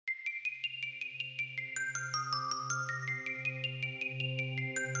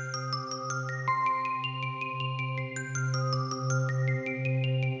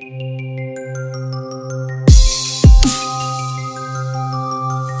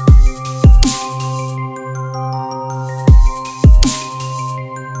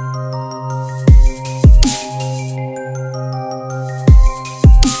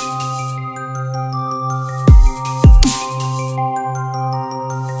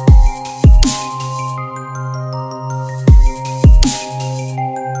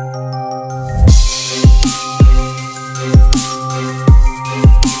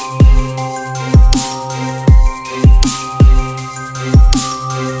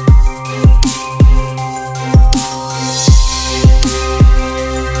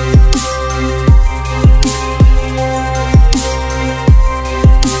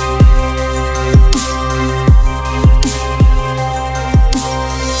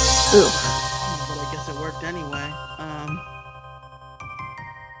But I guess it worked anyway.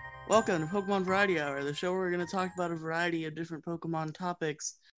 Welcome to Pokemon Variety Hour, the show where we're going to talk about a variety of different Pokemon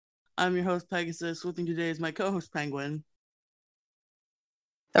topics. I'm your host, Pegasus. With me today is my co-host, Penguin.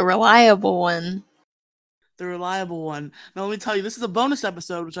 The reliable one. The reliable one. Now, let me tell you, this is a bonus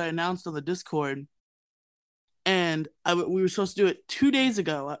episode, which I announced on the Discord. And we were supposed to do it 2 days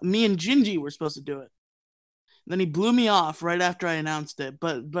ago. Me and Gingy were supposed to do it. And then he blew me off right after I announced it.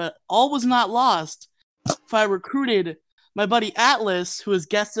 But all was not lost. If I recruited my buddy Atlas, who has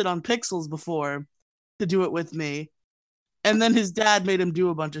guested on Pixels before, to do it with me. And then his dad made him do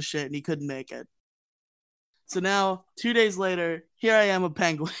a bunch of shit and he couldn't make it. So now, 2 days later, here I am, a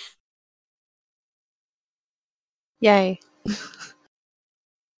penguin. Yay.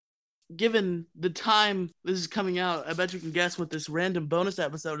 Given the time this is coming out, I bet you can guess what this random bonus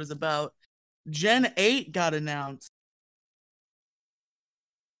episode is about. Gen 8 got announced.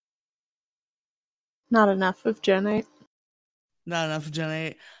 Not enough of Gen 8. Not enough of Gen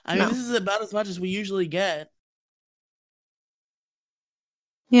 8. I mean, this is about as much as we usually get.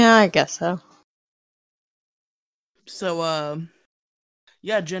 Yeah, I guess so. So,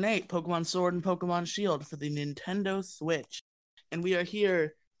 yeah, Gen 8, Pokemon Sword and Pokemon Shield for the Nintendo Switch. And we are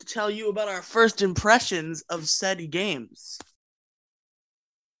here to tell you about our first impressions of said games.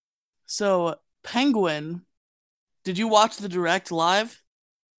 So, Penguin, did you watch the Direct live?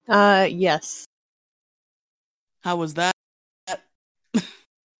 Yes. How was that?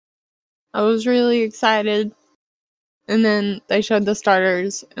 I was really excited. And then they showed the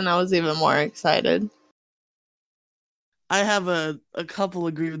starters, and I was even more excited. I have a couple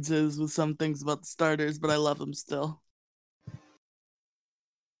of grievances with some things about the starters, but I love them still.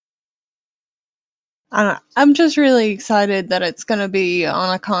 I'm just really excited that it's going to be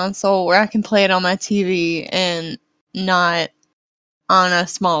on a console where I can play it on my TV and not on a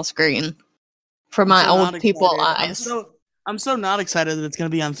small screen for my old people eyes. I'm so not excited that it's going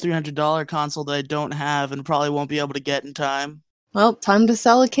to be on $300 console that I don't have and probably won't be able to get in time. Well, time to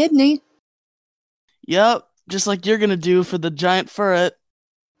sell a kidney. Yep, just like you're going to do for the giant furret.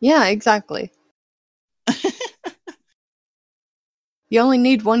 Yeah, exactly. You only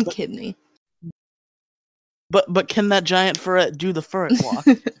need one kidney. But can that giant furret do the furret walk?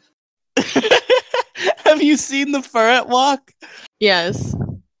 Have you seen the furret walk? Yes.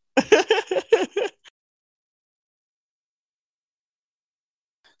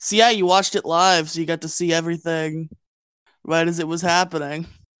 So yeah, you watched it live, so you got to see everything right as it was happening.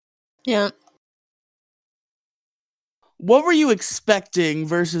 Yeah. What were you expecting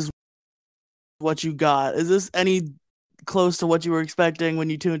versus what you got? Is this any close to what you were expecting when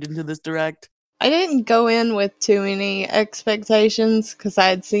you tuned into this Direct? I didn't go in with too many expectations because I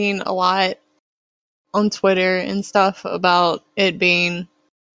had seen a lot on Twitter and stuff about it being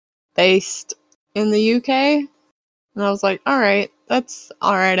based in the UK. And I was like, alright, that's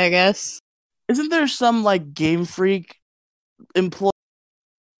alright, I guess. Isn't there some, like, Game Freak employee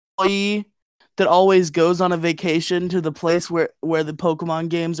that always goes on a vacation to the place where the Pokemon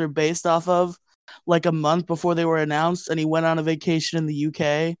games are based off of, like a month before they were announced, and he went on a vacation in the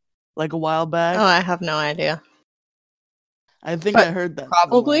UK, like, a while back? Oh, I have no idea. I think I heard that.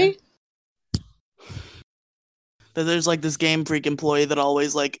 Probably. That there's, like, this Game Freak employee that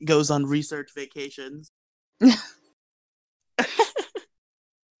always, like, goes on research vacations.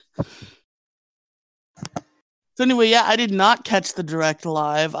 So anyway, yeah, I did not catch the Direct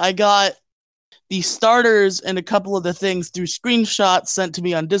live. I got the starters and a couple of the things through screenshots sent to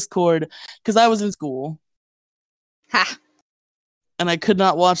me on Discord because I was in school. Ha! And I could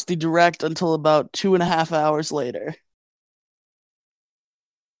not watch the Direct until about 2.5 hours later.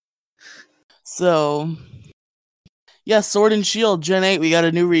 So, yeah, Sword and Shield, Gen 8, we got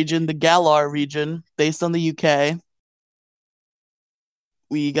a new region, the Galar region, based on the UK.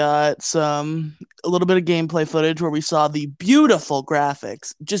 We got a little bit of gameplay footage where we saw the beautiful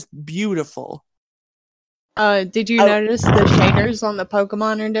graphics. Just beautiful. Did you notice the shaders on the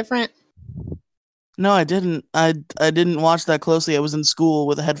Pokemon are different? No, I didn't. I didn't watch that closely. I was in school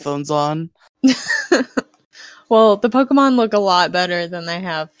with the headphones on. Well, the Pokemon look a lot better than they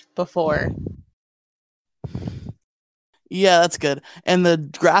have before. Yeah, that's good. And the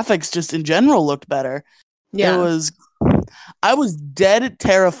graphics just in general looked better. Yeah. I was dead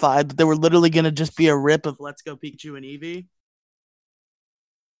terrified that they were literally going to just be a rip of Let's Go Pikachu and Eevee.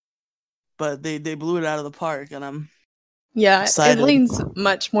 But they blew it out of the park, and I'm excited. It leans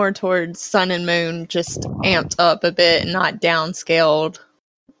much more towards Sun and Moon, just amped up a bit, not downscaled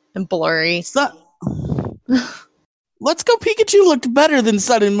and blurry. Let's Go Pikachu looked better than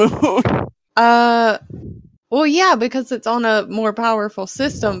Sun and Moon. Well, yeah, because it's on a more powerful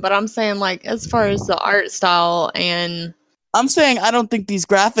system, but I'm saying, like, as far as the art style and... I'm saying I don't think these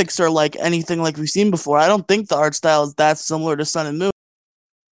graphics are like anything like we've seen before. I don't think the art style is that similar to Sun and Moon.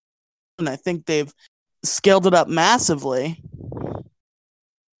 And I think they've scaled it up massively.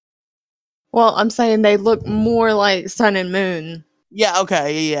 Well, I'm saying they look more like Sun and Moon. Yeah,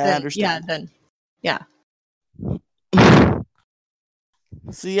 okay, yeah, I understand. Yeah.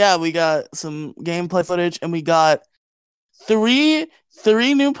 So yeah, we got some gameplay footage, and we got three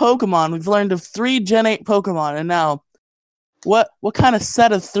new Pokemon. We've learned of 3 Gen 8 Pokemon, and now, what kind of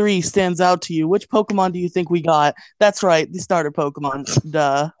set of 3 stands out to you? Which Pokemon do you think we got? That's right, the starter Pokemon.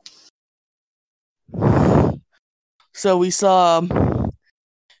 Duh. So we saw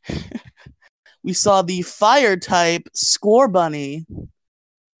the Fire type Scorbunny,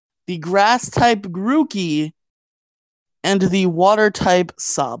 the Grass type Grookey, and the Water type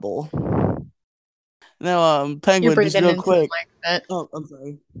Sobble. Now, Penguin, just real quick. Oh, I'm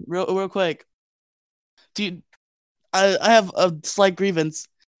sorry. Real quick. I have a slight grievance.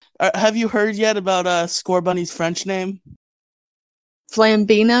 Have you heard yet about Scorbunny's French name?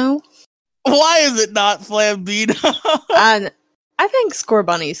 Flambino? Why is it not Flambino? I think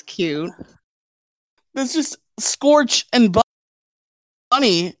Scorbunny's cute. That's just Scorch and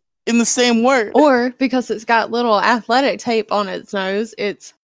Bunny in the same word. Or because it's got little athletic tape on its nose,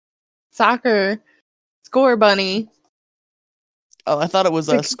 it's Soccer Scorbunny. Oh, I thought it was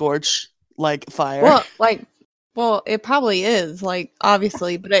a Scorch, like fire. Well, it probably is, like,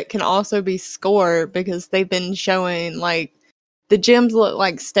 obviously, but it can also be Score because they've been showing, like, the gyms look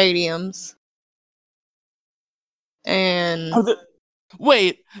like stadiums. And...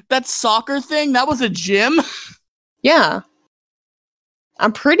 Wait, that soccer thing? That was a gym? Yeah.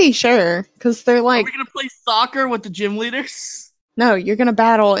 I'm pretty sure, because they're like... Are we going to play soccer with the gym leaders? No, you're going to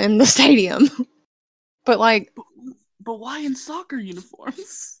battle in the stadium. But, like... But why in soccer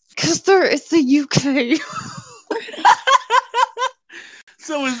uniforms? Because it's the UK.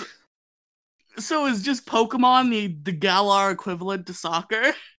 So is just Pokemon the Galar equivalent to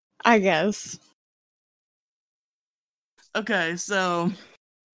soccer? I guess. Okay, so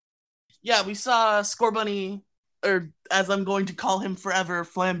yeah, we saw Scorbunny, or as I'm going to call him forever,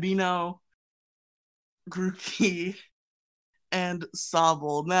 Flambino, Grookey, and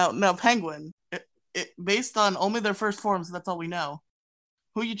Sobble. Now Penguin, based on only their first forms, that's all we know.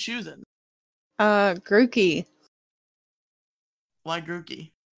 Who are you choosing? Grookey. Why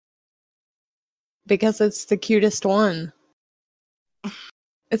Grookey? Because it's the cutest one.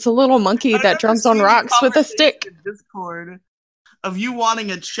 It's a little monkey that jumps on rocks with a stick. Discord of you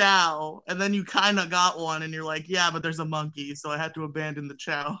wanting a Chow, and then you kind of got one, and you're like, yeah, but there's a monkey, so I had to abandon the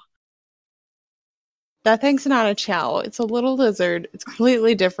Chow. That thing's not a Chow. It's a little lizard. It's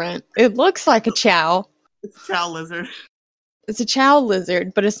completely different. It looks like a Chow. It's a Chow lizard. It's a Chow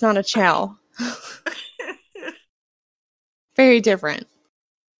lizard, but it's not a Chow. Very different.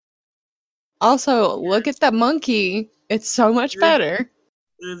 Also, look at that monkey. It's so much better.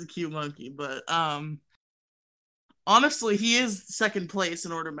 It is a cute monkey, but honestly, he is second place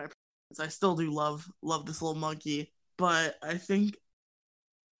in order of my preference. I still do love this little monkey, but I think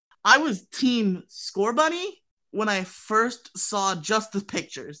I was team Scorbunny when I first saw just the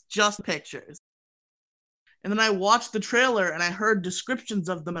pictures. And then I watched the trailer and I heard descriptions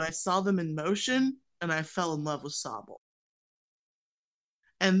of them and I saw them in motion and I fell in love with Sobble.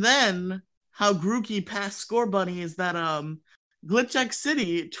 And then how Grookey passed Scorbunny is that GlitchX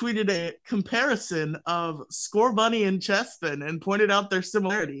City tweeted a comparison of Scorbunny and Chespin and pointed out their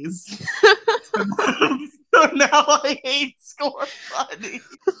similarities. So now I hate Scorbunny.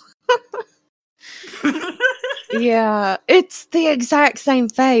 Yeah, it's the exact same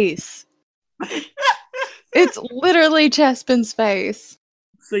face. It's literally Chespin's face.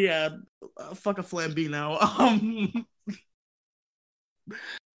 So yeah, fuck a Flambino.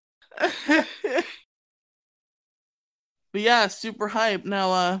 But yeah, super hype.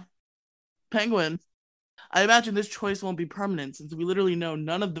 Now, Penguin, I imagine this choice won't be permanent since we literally know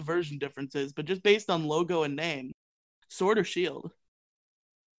none of the version differences, but just based on logo and name, Sword or Shield?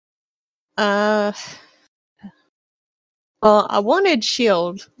 Well, I wanted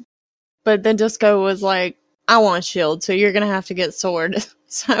Shield, but then Disco was like, I want Shield, so you're gonna have to get Sword.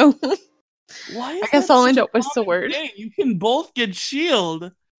 So why is I guess I'll end up with Sword. Thing? You can both get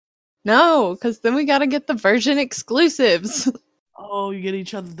Shield. No, because then we gotta get the version exclusives. Oh, you get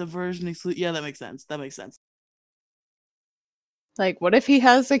each other the version exclusive. Yeah, that makes sense. Like, what if he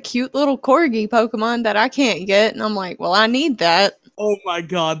has a cute little corgi Pokemon that I can't get? And I'm like, well, I need that. Oh my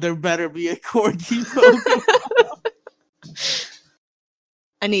god, there better be a corgi Pokemon.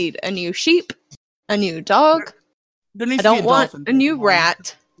 I need a new sheep, A new dog? There needs I to be don't a want dolphin a new Pokemon.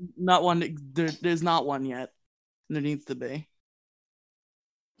 rat. Not one. There's not one yet. There needs to be.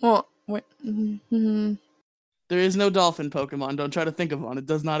 Well, what? Mm-hmm. There is no dolphin Pokemon. Don't try to think of one. It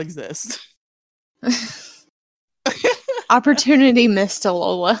does not exist. Opportunity missed,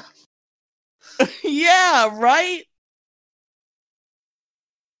 Alola. Yeah, right?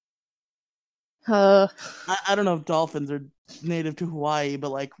 Uh, I don't know if dolphins are native to Hawaii,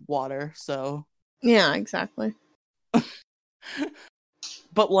 but like water, so. yeah, exactly.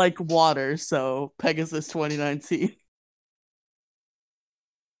 But like water, so Pegasus 2019.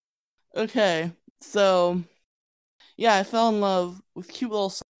 Okay, so yeah, I fell in love with cute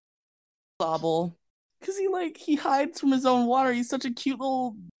little Sobble because he hides from his own water. He's such a cute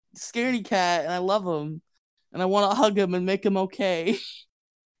little scaredy cat, and I love him, and I want to hug him and make him okay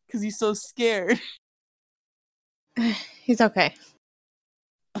because he's so scared. He's okay.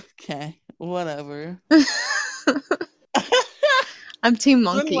 Okay, whatever. I'm Team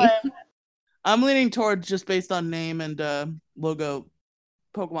Monkey. Anyway, I'm leaning towards just based on name and logo,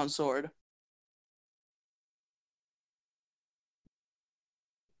 Pokemon Sword.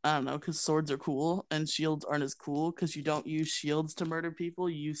 I don't know, because swords are cool and shields aren't as cool because you don't use shields to murder people,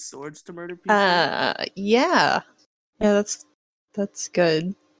 you use swords to murder people. Yeah. Yeah, that's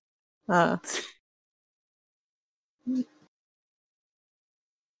good.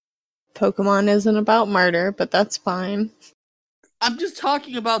 Pokemon isn't about murder, but that's fine. I'm just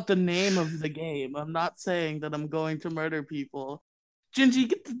talking about the name of the game. I'm not saying that I'm going to murder people.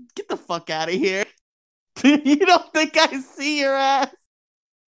 Gingy, get the fuck out of here. You don't think I see your ass?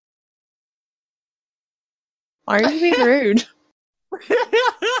 Why are you being rude?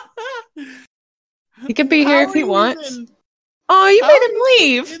 He can be here if he wants. Oh, you made him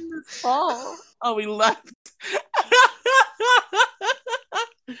leave. In this call. Oh, he left.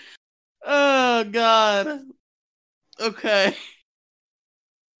 Oh god. Okay.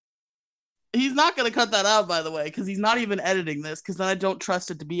 He's not gonna cut that out, by the way, because he's not even editing this, because then I don't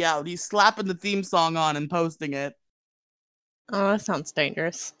trust it to be out. He's slapping the theme song on and posting it. Oh, that sounds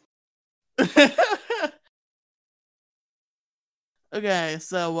dangerous. Okay,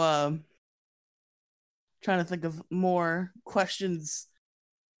 so trying to think of more questions.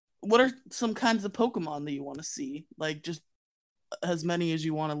 What are some kinds of Pokemon that you want to see? Like just as many as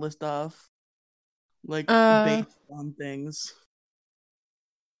you want to list off. Like based on things.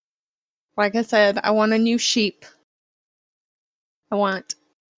 Like I said, I want a new sheep. I want.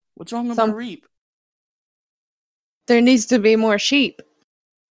 What's wrong with a reap? There needs to be more sheep.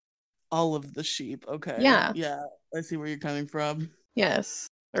 All of the sheep. Okay. Yeah. Yeah. I see where you're coming from. Yes.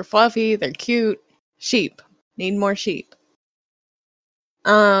 They're fluffy, they're cute. Sheep. Need more sheep.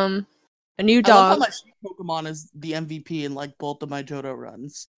 A new dog. I love how my sheep Pokemon is the MVP in like both of my Johto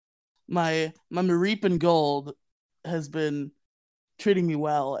runs. My Mareep and Gold has been treating me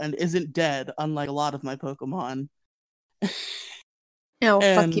well and isn't dead, unlike a lot of my Pokemon. Oh,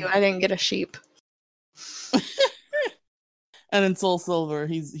 fuck you! I didn't get a sheep. And in Soul Silver,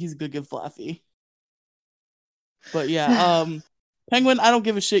 he's good at Flaffy. But yeah, Penguin, I don't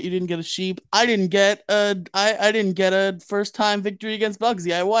give a shit. You didn't get a sheep. I didn't get a first time victory against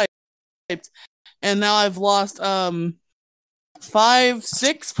Bugsy. I wiped, and now I've lost 5-6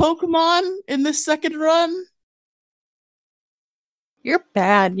 Pokemon in this second run. You're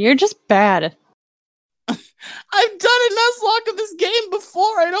bad. You're just bad. I've done a Nuzlocke of this game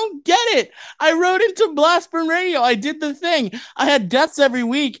before. I don't get it. I wrote into Blastburn Radio. I did the thing. I had deaths every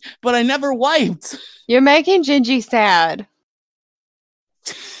week, but I never wiped. You're making Gingy sad.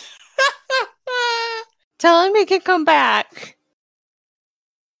 Tell him he can come back.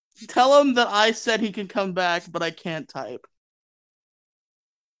 Tell him that I said he can come back, but I can't type.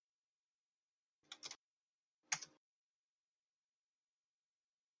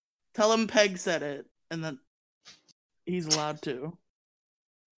 Tell him Peg said it, and that he's allowed to.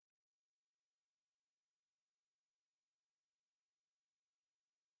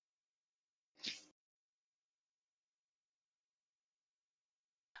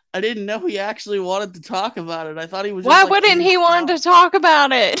 I didn't know he actually wanted to talk about it. I thought he was just Why wouldn't he want to talk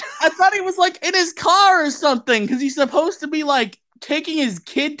about it? I thought he was like in his car or something, because he's supposed to be like taking his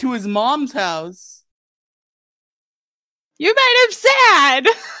kid to his mom's house. You made him sad.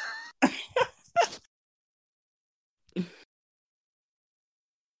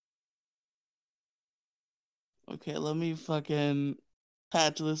 Okay, let me fucking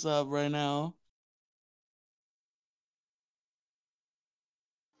patch this up right now.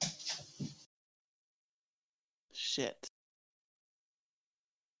 Shit.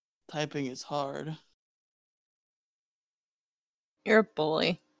 Typing is hard. You're a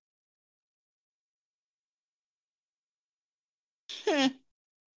bully.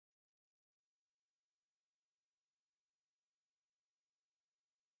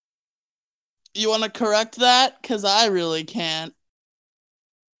 You want to correct that? Because I really can't.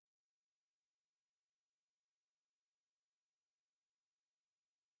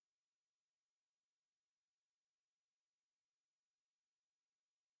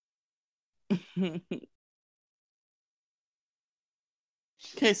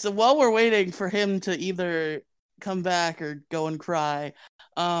 Okay, so while we're waiting for him to either come back or go and cry,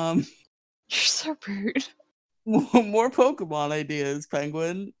 You're so rude. more Pokemon ideas,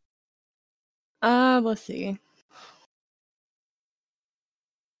 Penguin. Let's see.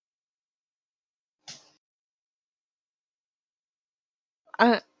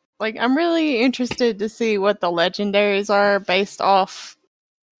 I'm really interested to see what the legendaries are based off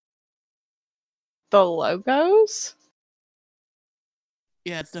the logos.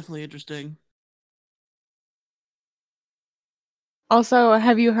 Yeah, it's definitely interesting. Also,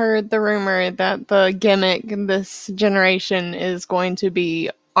 have you heard the rumor that the gimmick this generation is going to be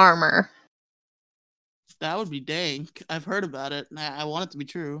armor? That would be dank. I've heard about it, and I want it to be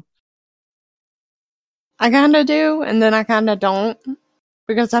true. I kinda do, and then I kinda don't.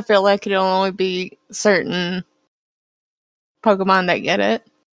 Because I feel like it'll only be certain Pokemon that get it.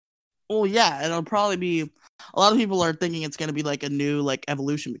 Well, yeah, it'll probably be. A lot of people are thinking it's going to be like a new like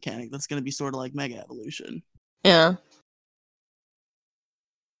evolution mechanic. That's going to be sort of like Mega Evolution. Yeah.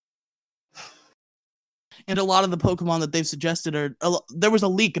 And a lot of the Pokemon that they've suggested are. There was a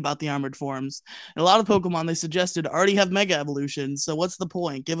leak about the armored forms. And a lot of Pokemon they suggested already have Mega Evolutions. So what's the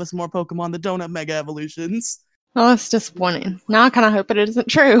point? Give us more Pokemon that don't have Mega Evolutions. Well, that's disappointing. Now I kind of hope it isn't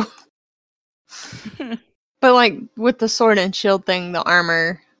true. But, like, with the Sword and Shield thing, the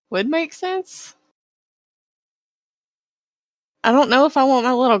armor would make sense. I don't know if I want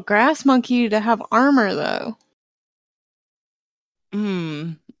my little grass monkey to have armor, though.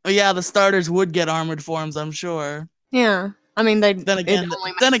 Oh, yeah, the starters would get armored forms, I'm sure. Yeah. I mean, Then again,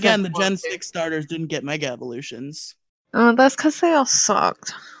 the Gen 6 starters didn't get Mega Evolutions. Oh, that's because they all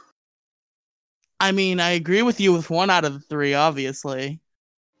sucked. I mean, I agree with you with 1 out of the 3, obviously.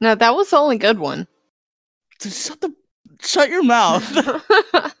 No, that was the only good one. Shut your mouth.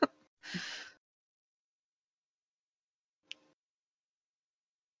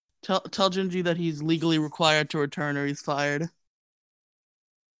 Tell Gingy that he's legally required to return or he's fired.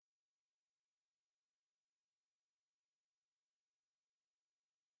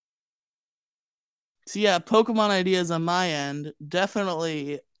 So yeah, Pokemon ideas on my end.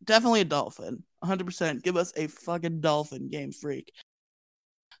 Definitely a dolphin. 100%. Give us a fucking dolphin, Game Freak.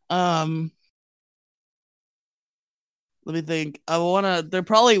 Let me think. There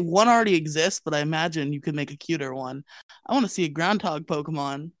probably one already exists, but I imagine you could make a cuter one. I want to see a groundhog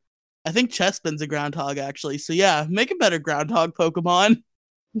Pokemon. I think Chespin's a groundhog, actually. So yeah, make a better groundhog Pokemon.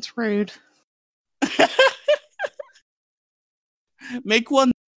 It's rude. Make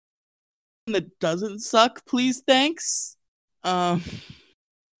one that doesn't suck, please, thanks.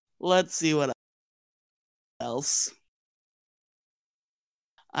 Let's see what else.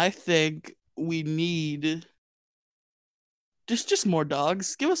 I think we need just more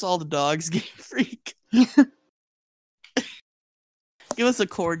dogs. Give us all the dogs, Game Freak. Give us a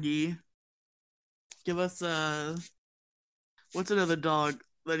corgi. Give us what's another dog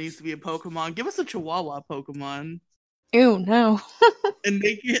that needs to be a Pokemon? Give us a Chihuahua Pokemon. Ew, no. And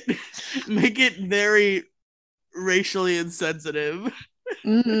make it very racially insensitive.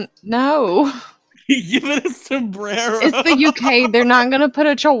 No. Give it a sombrero. It's the UK. They're not gonna put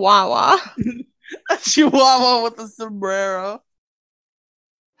a Chihuahua. A Chihuahua with a sombrero.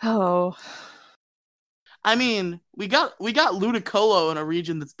 Oh. I mean, we got Ludicolo in a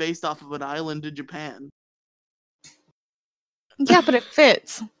region that's based off of an island in Japan. Yeah, but it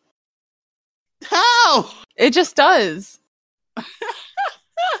fits. How? It just does.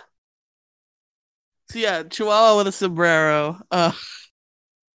 So yeah, Chihuahua with a sombrero.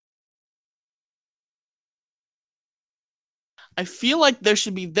 I feel like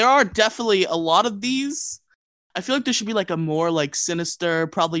there are definitely a lot of these. I feel like there should be like a more like sinister,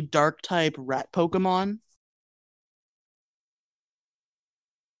 probably dark type rat Pokemon.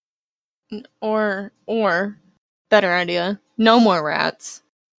 Or better idea, no more rats.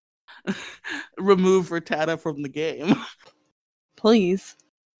 Remove Rattata from the game. Please.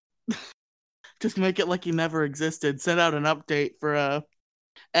 Just make it like he never existed. Send out an update for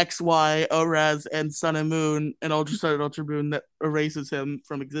XY, ORAS, and Sun and Moon, and Ultra Sun and Ultra Moon that erases him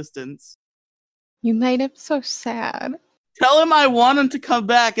from existence. You made him so sad. Tell him I want him to come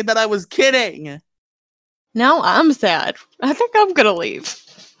back and that I was kidding. Now I'm sad. I think I'm gonna leave.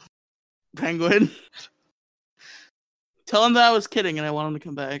 Penguin. Tell him that I was kidding and I want him to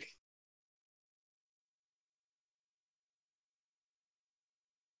come back.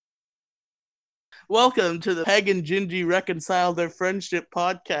 Welcome to the Peg and Gingy Reconcile Their Friendship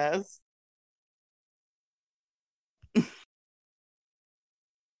podcast.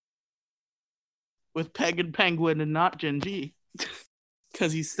 With Peg and Penguin and not Gingy.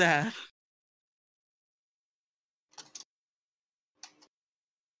 Because he's sad.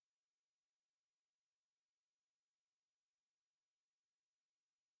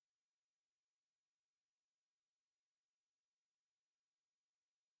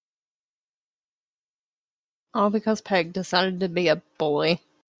 All because Peg decided to be a bully.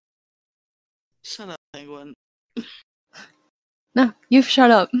 Shut up, Penguin. No, you shut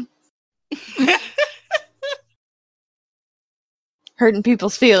up. Hurting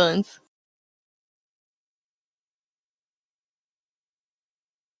people's feelings.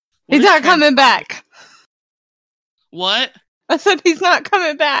 He's not coming back. What? I said he's not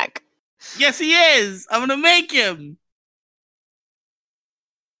coming back. Yes, he is. I'm gonna make him.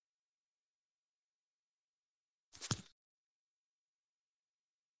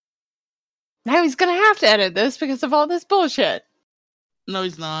 Now he's gonna have to edit this because of all this bullshit. No,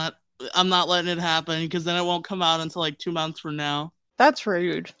 he's not. I'm not letting it happen because then it won't come out until like 2 months from now. That's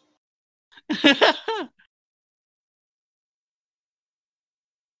rude.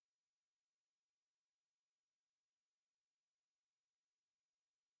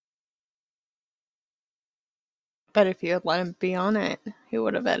 But if you had let him be on it, he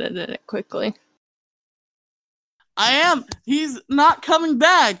would have edited it quickly. I am. He's not coming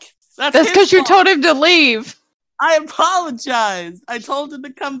back. That's because you told him to leave. I apologize. I told him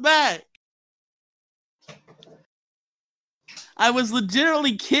to come back. I was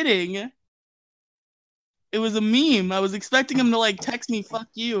legitimately kidding. It was a meme. I was expecting him to like text me "fuck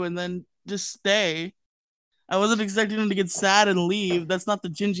you" and then just stay. I wasn't expecting him to get sad and leave. That's not the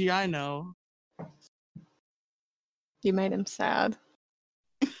Gingy I know. You made him sad.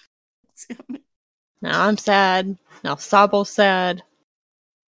 Now I'm sad. Now Sabo's sad.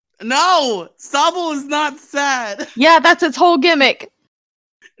 No! Sabo is not sad. Yeah, that's its whole gimmick.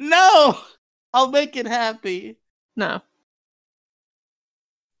 No! I'll make it happy. No.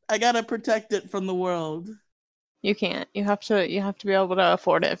 I gotta protect it from the world. You can't. You have to be able to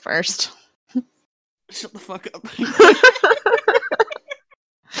afford it first. Shut the fuck up.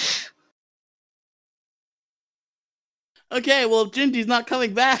 Okay, well, if Gingy's not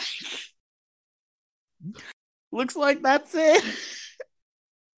coming back, looks like that's it.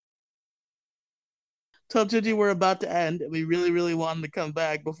 Tell Gingy we're about to end, and we really, really want him to come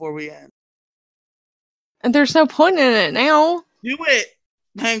back before we end. And there's no point in it now. Do it,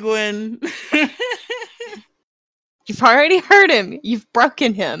 Penguin. You've already hurt him. You've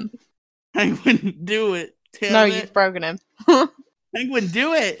broken him. Penguin, do it. You've broken him. Penguin,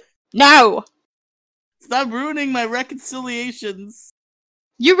 do it. No. Stop ruining my reconciliations.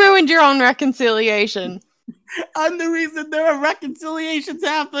 You ruined your own reconciliation. I'm the reason there are reconciliations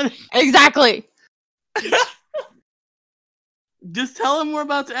happening. Exactly. Just tell him we're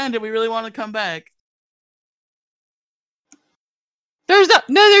about to end and we really want to come back. There's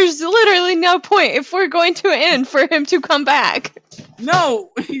literally no point if we're going to end for him to come back.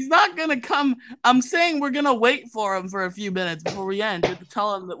 No, he's not gonna come. I'm saying we're gonna wait for him for a few minutes before we end. You have to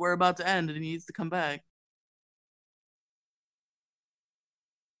tell him that we're about to end and he needs to come back.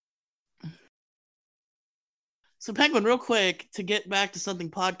 So, Penguin, real quick, to get back to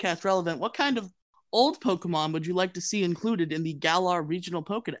something podcast relevant, what kind of old Pokemon would you like to see included in the Galar Regional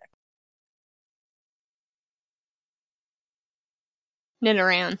Pokedex?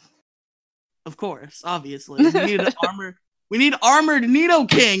 Nidoran. Of course, obviously. We need an armor. We need armored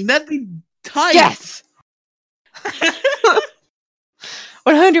Nidoking. That'd be tight. Yes.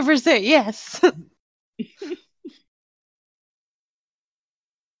 100% yes.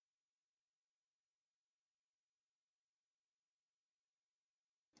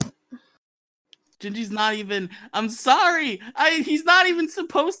 Gingy's not even. I'm sorry. He's not even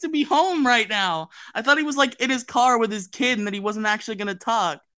supposed to be home right now. I thought he was like in his car with his kid and that he wasn't actually gonna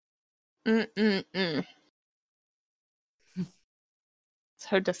talk.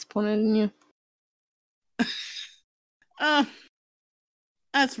 So disappointed in you.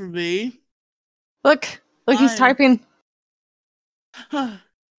 That's for me. Look, he's typing.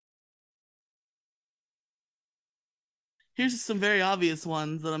 Here's some very obvious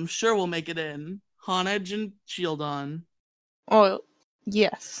ones that I'm sure will make it in. Honedge and Shieldon. Oh,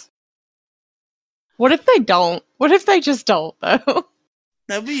 yes. What if they don't? What if they just don't, though?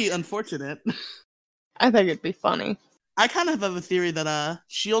 That'd be unfortunate. I think it'd be funny. I kind of have a theory that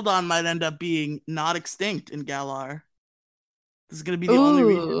Shieldon might end up being not extinct in Galar. This is gonna be the only Ooh.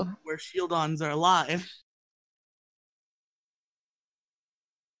 region where Shieldons are alive.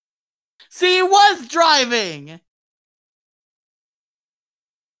 See, he was driving!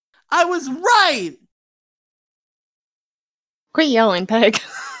 I was right! Quit yelling, Peg.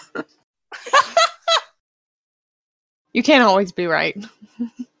 You can't always be right.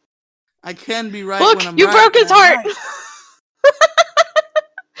 I can be right Look, when I'm you right. broke his heart! Right.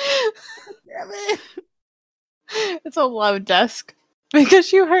 Damn it. It's a love desk.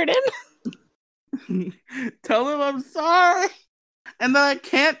 Because you hurt him. Tell him I'm sorry. And that I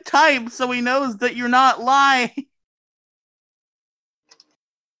can't type so he knows that you're not lying.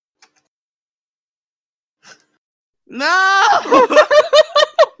 No!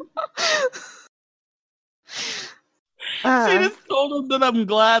 She just told him that I'm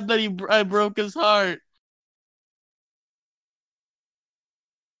glad that I broke his heart.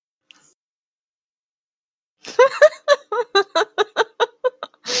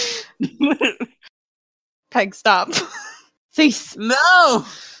 Peg, stop. Cease. No!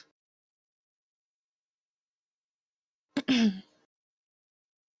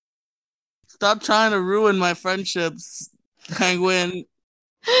 Stop trying to ruin my friendships, Penguin.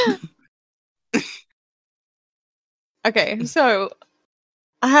 Okay, so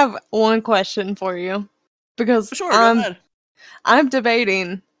I have one question for you. Because Sure, go ahead. I'm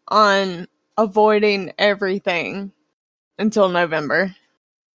debating on avoiding everything until November.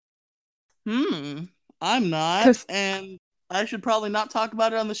 I'm not, and I should probably not talk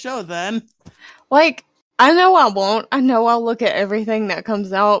about it on the show then. Like, I know I won't. I know I'll look at everything that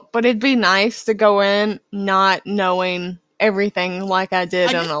comes out, but it'd be nice to go in not knowing everything like I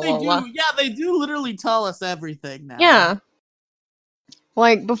did in Alola. Yeah, they do literally tell us everything now. Yeah.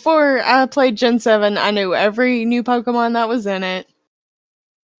 Like, before I played Gen 7, I knew every new Pokemon that was in it.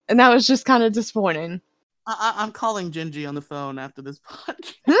 And that was just kind of disappointing. I'm calling Gingy on the phone after this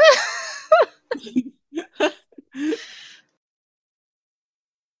podcast.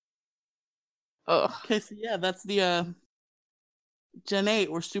 Okay, so yeah, that's the Gen 8.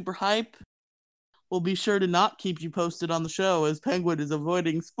 We're super hype. We'll be sure to not keep you posted on the show as Penguin is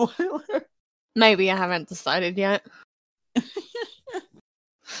avoiding spoiler. Maybe, I haven't decided yet.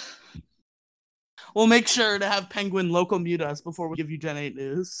 We'll make sure to have Penguin local mute us before we give you Gen 8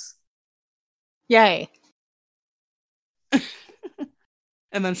 news. Yay.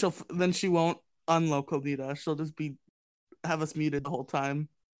 And then she won't unlocal mute us. She'll just have us muted the whole time.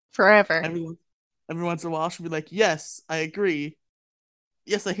 Forever. Every once in a while she'll be like, yes, I agree.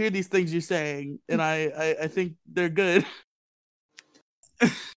 Yes, I hear these things you're saying, and I think they're good.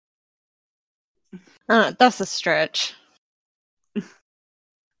 That's a stretch.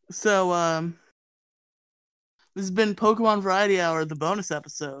 So, this has been Pokemon Variety Hour, the bonus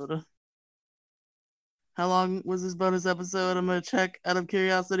episode. How long was this bonus episode? I'm gonna check out of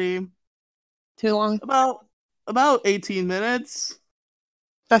curiosity. Too long? About 18 minutes.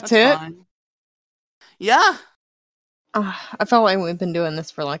 That's it? Fine. Yeah. I felt like we've been doing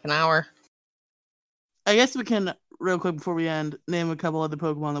this for like an hour. I guess we can, real quick before we end, name a couple other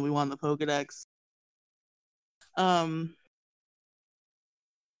Pokemon that we want in the Pokedex. I'm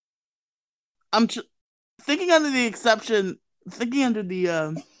thinking under the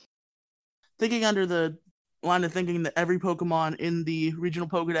line of thinking that every Pokemon in the regional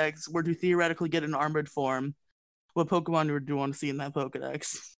Pokedex were to theoretically get an armored form. What Pokemon would you want to see in that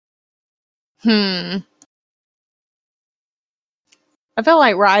Pokedex? I feel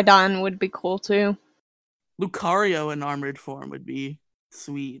like Rhydon would be cool too. Lucario in armored form would be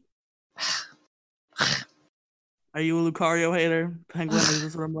sweet. Are you a Lucario hater? Penguin, is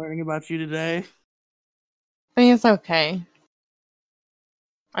this what I'm learning about you today? I mean, it's okay.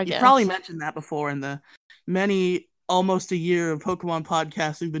 I guess. You probably mentioned that before in the many, almost a year of Pokemon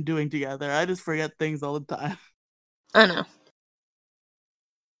podcasts we've been doing together. I just forget things all the time. I know.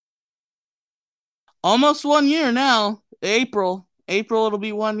 Almost 1 year now. April, it'll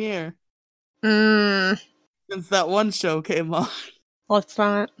be 1 year. Since that one show came on. Let's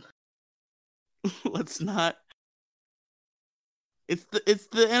not. Let's not. It's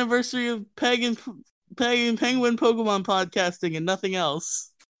the anniversary of Peg and Penguin Pokemon podcasting and nothing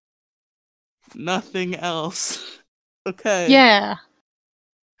else. Nothing else. Okay. Yeah.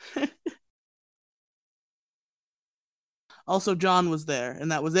 Also, John was there,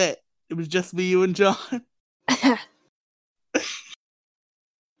 and that was it. It was just me, you, and John.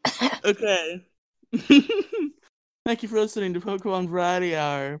 Okay. Thank you for listening to Pokemon Variety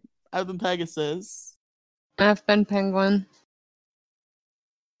Hour. I've been Pegasus. I've been Penguin.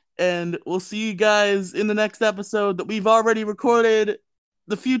 And we'll see you guys in the next episode that we've already recorded.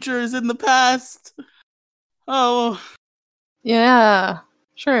 The future is in the past. Oh. Yeah.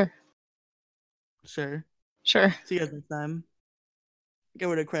 Sure. Sure. Sure. See you guys next time. Get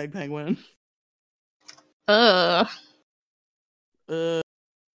rid of Craig Penguin. Uh.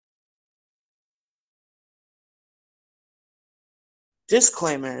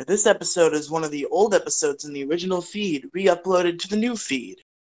 Disclaimer: this episode is one of the old episodes in the original feed, re-uploaded to the new feed.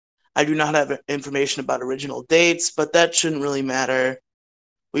 I do not have information about original dates, but that shouldn't really matter.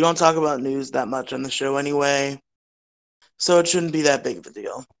 We don't talk about news that much on the show anyway, so it shouldn't be that big of a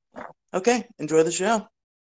deal. Okay, enjoy the show.